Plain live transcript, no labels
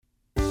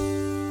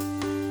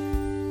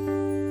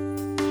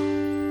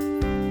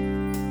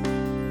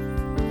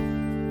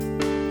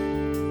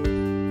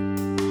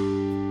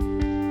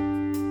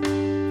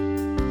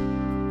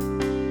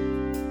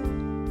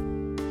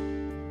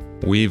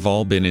We've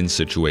all been in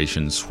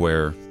situations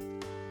where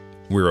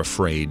we're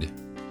afraid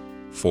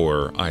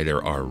for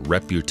either our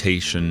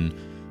reputation,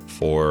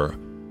 for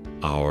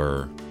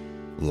our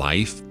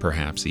life,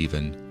 perhaps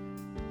even,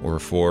 or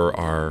for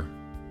our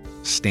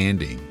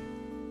standing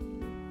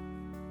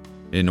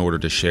in order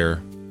to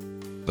share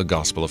the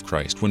gospel of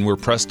Christ. When we're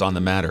pressed on the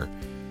matter,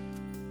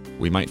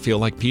 we might feel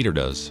like Peter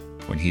does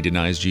when he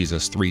denies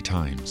Jesus 3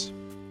 times.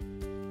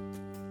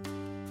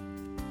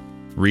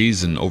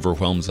 Reason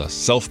overwhelms us.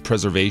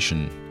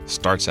 Self-preservation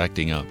starts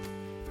acting up.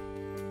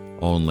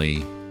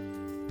 Only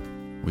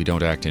we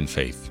don't act in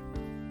faith.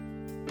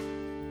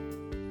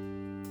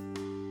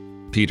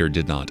 Peter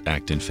did not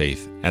act in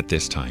faith at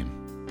this time,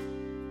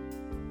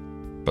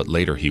 but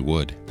later he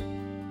would.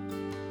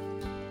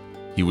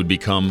 He would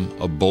become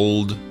a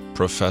bold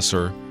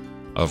professor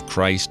of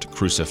Christ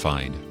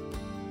crucified,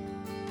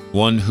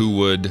 one who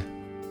would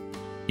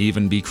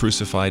even be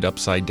crucified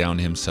upside down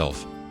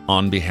himself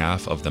on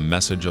behalf of the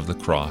message of the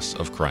cross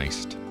of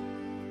Christ.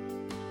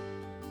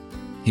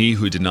 He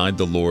who denied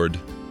the Lord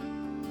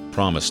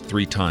promised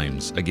 3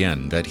 times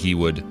again that he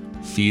would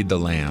feed the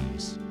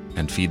lambs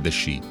and feed the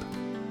sheep.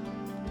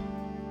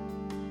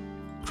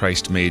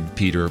 Christ made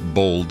Peter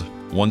bold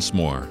once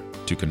more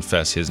to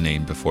confess his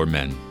name before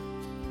men.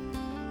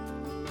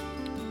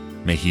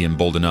 May he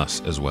embolden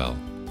us as well.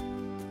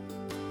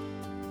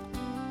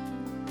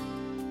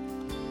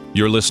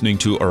 You're listening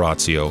to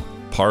Oratio,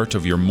 part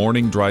of your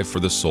morning drive for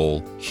the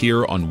soul,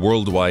 here on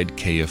Worldwide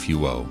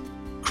KFUO.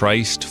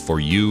 Christ for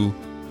you,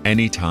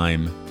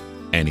 anytime,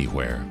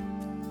 anywhere.